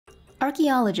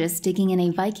Archaeologists digging in a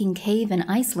Viking cave in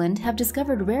Iceland have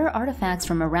discovered rare artifacts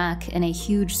from Iraq in a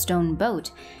huge stone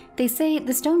boat. They say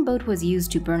the stone boat was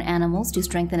used to burn animals to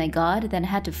strengthen a god that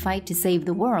had to fight to save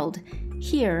the world.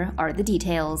 Here are the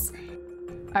details.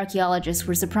 Archaeologists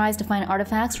were surprised to find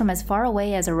artifacts from as far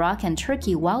away as Iraq and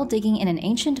Turkey while digging in an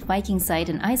ancient Viking site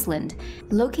in Iceland.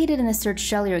 Located in the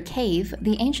SURTSHELLIR cave,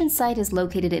 the ancient site is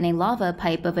located in a lava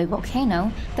pipe of a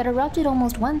volcano that erupted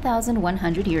almost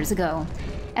 1,100 years ago.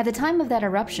 At the time of that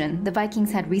eruption, the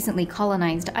Vikings had recently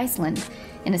colonized Iceland.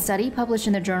 In a study published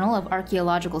in the Journal of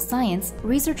Archaeological Science,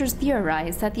 researchers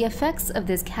theorize that the effects of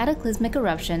this cataclysmic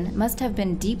eruption must have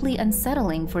been deeply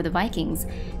unsettling for the Vikings.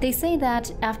 They say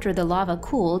that, after the lava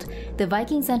cooled, the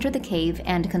Vikings entered the cave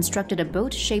and constructed a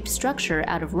boat-shaped structure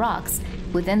out of rocks.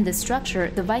 Within this structure,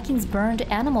 the Vikings burned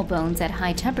animal bones at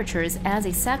high temperatures as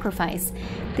a sacrifice.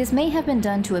 This may have been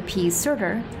done to appease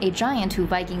Surtur, a giant who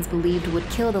Vikings believed would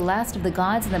kill the last of the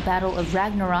gods in the Battle of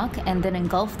Ragnarok and then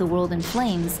engulf the world in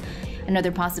flames.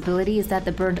 Another possibility is that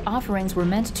the burned offerings were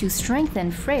meant to strengthen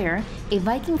Freyr, a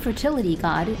Viking fertility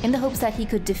god, in the hopes that he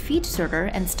could defeat Surtur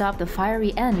and stop the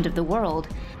fiery end of the world.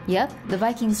 Yep, the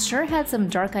Vikings sure had some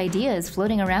dark ideas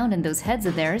floating around in those heads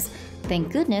of theirs.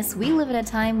 Thank goodness we live at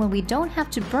a time when we don't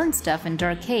have to burn stuff in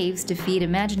dark caves to feed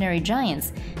imaginary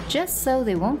giants, just so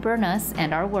they won't burn us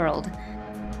and our world.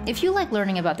 If you like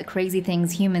learning about the crazy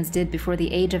things humans did before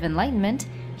the Age of Enlightenment,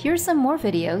 here's some more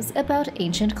videos about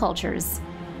ancient cultures.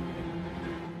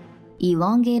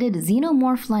 Elongated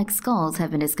xenomorph-like skulls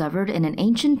have been discovered in an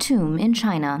ancient tomb in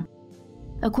China.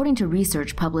 According to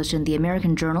research published in the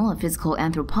American Journal of Physical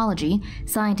Anthropology,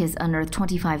 scientists unearthed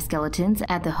 25 skeletons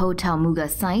at the Ho-Tal-Muga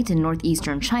site in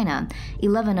northeastern China.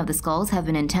 11 of the skulls have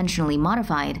been intentionally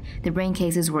modified. The brain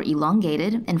cases were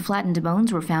elongated, and flattened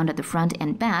bones were found at the front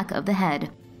and back of the head.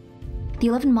 The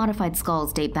 11 modified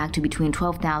skulls date back to between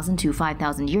 12,000 to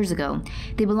 5,000 years ago.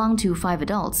 They belong to 5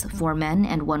 adults, 4 men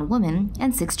and 1 woman,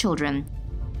 and 6 children.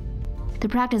 The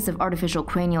practice of artificial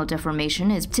cranial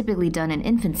deformation is typically done in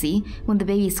infancy, when the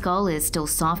baby skull is still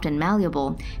soft and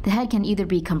malleable. The head can either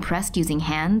be compressed using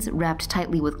hands, wrapped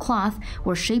tightly with cloth,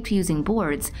 or shaped using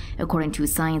boards. According to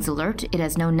Science Alert, it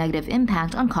has no negative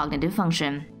impact on cognitive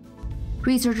function.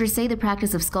 Researchers say the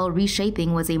practice of skull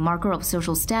reshaping was a marker of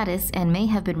social status and may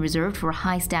have been reserved for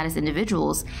high-status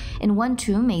individuals. In one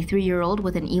tomb, a 3-year-old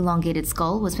with an elongated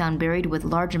skull was found buried with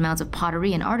large amounts of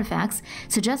pottery and artifacts,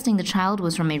 suggesting the child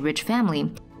was from a rich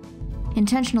family.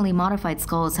 Intentionally modified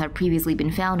skulls have previously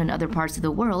been found in other parts of the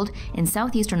world, in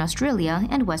southeastern Australia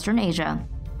and Western Asia.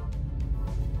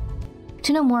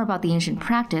 To know more about the ancient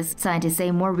practice, scientists say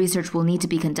more research will need to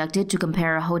be conducted to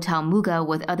compare Ho-Tal-Muga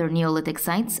with other Neolithic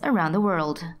sites around the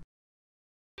world.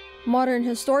 Modern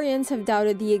historians have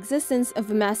doubted the existence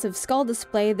of a massive skull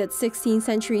display that 16th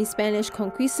century Spanish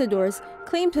conquistadors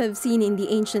claimed to have seen in the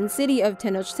ancient city of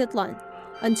Tenochtitlan,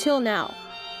 until now.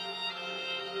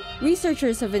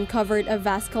 Researchers have uncovered a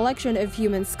vast collection of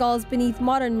human skulls beneath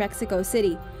modern Mexico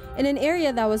City, in an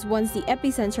area that was once the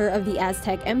epicenter of the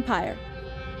Aztec Empire.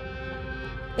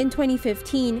 In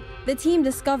 2015, the team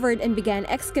discovered and began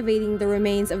excavating the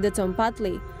remains of the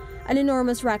Tzompantli, an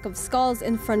enormous rack of skulls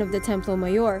in front of the Templo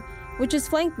Mayor, which is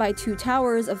flanked by 2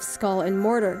 towers of skull and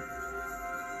mortar.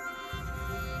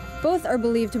 Both are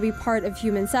believed to be part of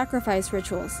human sacrifice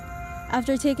rituals.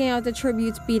 After taking out the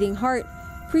tribute's beating heart,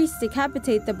 priests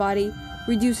decapitate the body,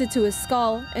 reduce it to a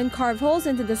skull, and carve holes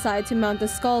into the side to mount the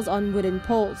skulls on wooden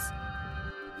poles.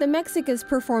 The Mexicans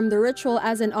performed the ritual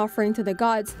as an offering to the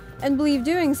gods, and believe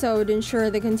doing so would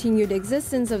ensure the continued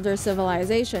existence of their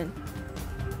civilization.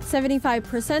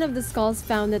 75% of the skulls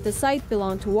found at the site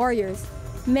belonged to warriors,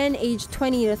 men aged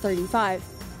 20 to 35,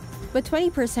 but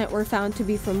 20% were found to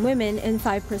be from women and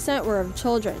 5% were of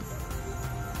children.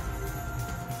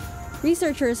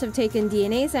 Researchers have taken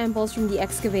DNA samples from the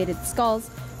excavated skulls,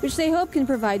 which they hope can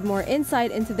provide more insight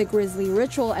into the grisly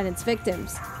ritual and its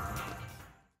victims.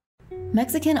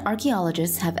 Mexican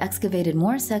archaeologists have excavated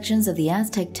more sections of the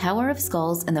Aztec Tower of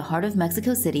Skulls in the heart of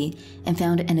Mexico City and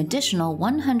found an additional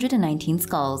 119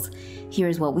 skulls.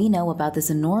 Here's what we know about this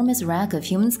enormous rack of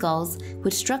human skulls,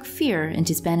 which struck fear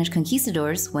into Spanish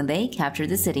conquistadors when they captured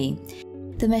the city.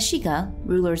 The Mexica,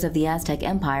 rulers of the Aztec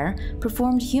Empire,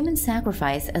 performed human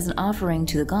sacrifice as an offering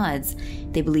to the gods.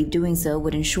 They believed doing so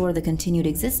would ensure the continued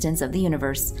existence of the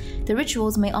universe. The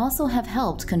rituals may also have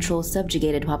helped control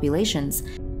subjugated populations.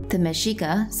 The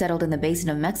Mexica settled in the basin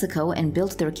of Mexico and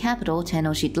built their capital,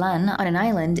 Tenochtitlan, on an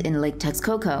island in Lake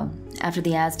Texcoco. After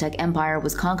the Aztec Empire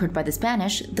was conquered by the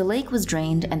Spanish, the lake was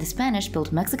drained and the Spanish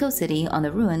built Mexico City on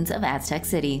the ruins of Aztec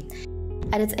City.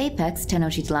 At its apex,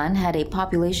 Tenochtitlan had a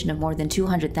population of more than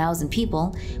 200,000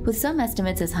 people, with some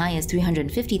estimates as high as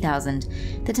 350,000.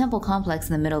 The temple complex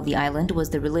in the middle of the island was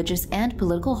the religious and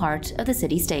political heart of the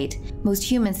city-state. Most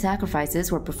human sacrifices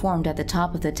were performed at the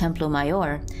top of the Templo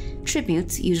Mayor.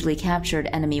 Tributes, usually captured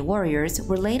enemy warriors,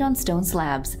 were laid on stone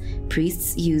slabs.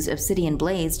 Priests used obsidian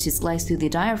blades to slice through the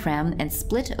diaphragm and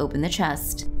split open the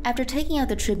chest. After taking out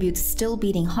the tribute's still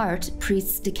beating heart,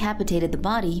 priests decapitated the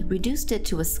body, reduced it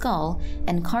to a skull,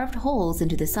 and carved holes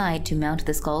into the side to mount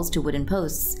the skulls to wooden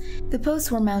posts. The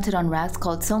posts were mounted on racks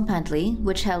called sompantli,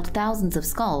 which held thousands of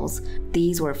skulls.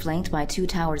 These were flanked by 2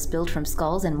 towers built from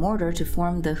skulls and mortar to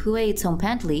form the Hue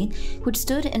Tsompantli, which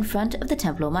stood in front of the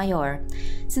Templo Mayor.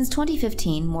 Since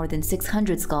 2015, more than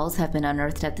 600 skulls have been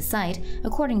unearthed at the site,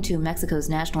 according to Mexico's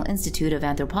National Institute of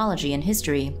Anthropology and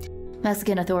History.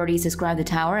 Mexican authorities describe the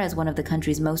tower as one of the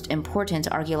country's most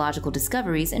important archaeological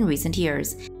discoveries in recent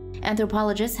years.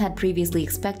 Anthropologists had previously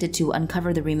expected to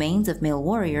uncover the remains of male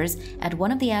warriors at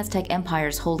one of the Aztec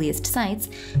Empire's holiest sites,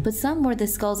 but some were the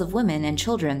skulls of women and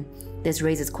children. This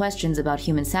raises questions about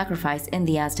human sacrifice in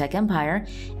the Aztec Empire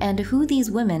and who these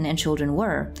women and children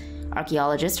were.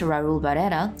 Archaeologist Raul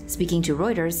Barrera, speaking to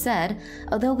Reuters, said,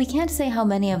 "Although we can't say how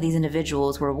many of these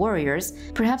individuals were warriors,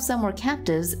 perhaps some were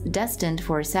captives destined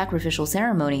for sacrificial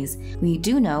ceremonies. We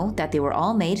do know that they were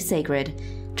all made sacred,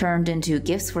 turned into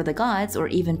gifts for the gods or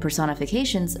even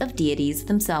personifications of deities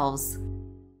themselves."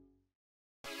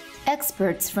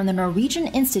 Experts from the Norwegian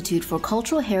Institute for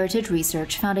Cultural Heritage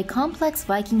Research found a complex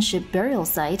Viking ship burial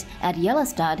site at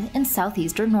Gjellestad in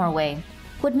southeastern Norway.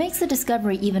 What makes the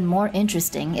discovery even more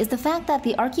interesting is the fact that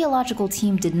the archaeological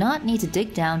team did not need to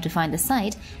dig down to find the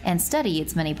site and study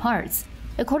its many parts.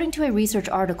 According to a research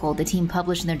article the team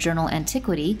published in the journal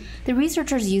Antiquity, the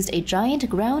researchers used a giant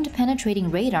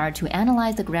ground-penetrating radar to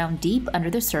analyze the ground deep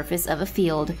under the surface of a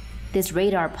field. This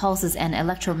radar pulses an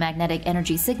electromagnetic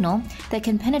energy signal that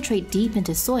can penetrate deep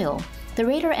into soil. The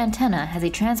radar antenna has a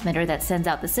transmitter that sends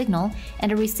out the signal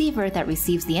and a receiver that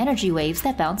receives the energy waves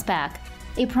that bounce back.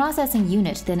 A processing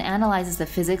unit then analyzes the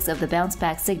physics of the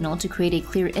bounce-back signal to create a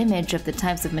clear image of the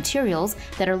types of materials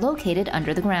that are located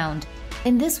under the ground.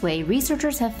 In this way,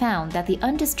 researchers have found that the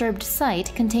undisturbed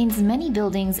site contains many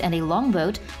buildings and a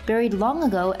longboat buried long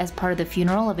ago as part of the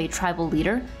funeral of a tribal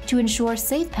leader to ensure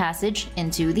safe passage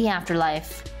into the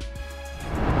afterlife.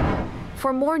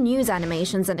 For more news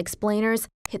animations and explainers,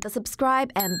 hit the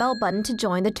subscribe and bell button to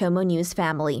join the TomoNews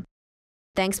family.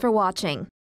 Thanks for watching.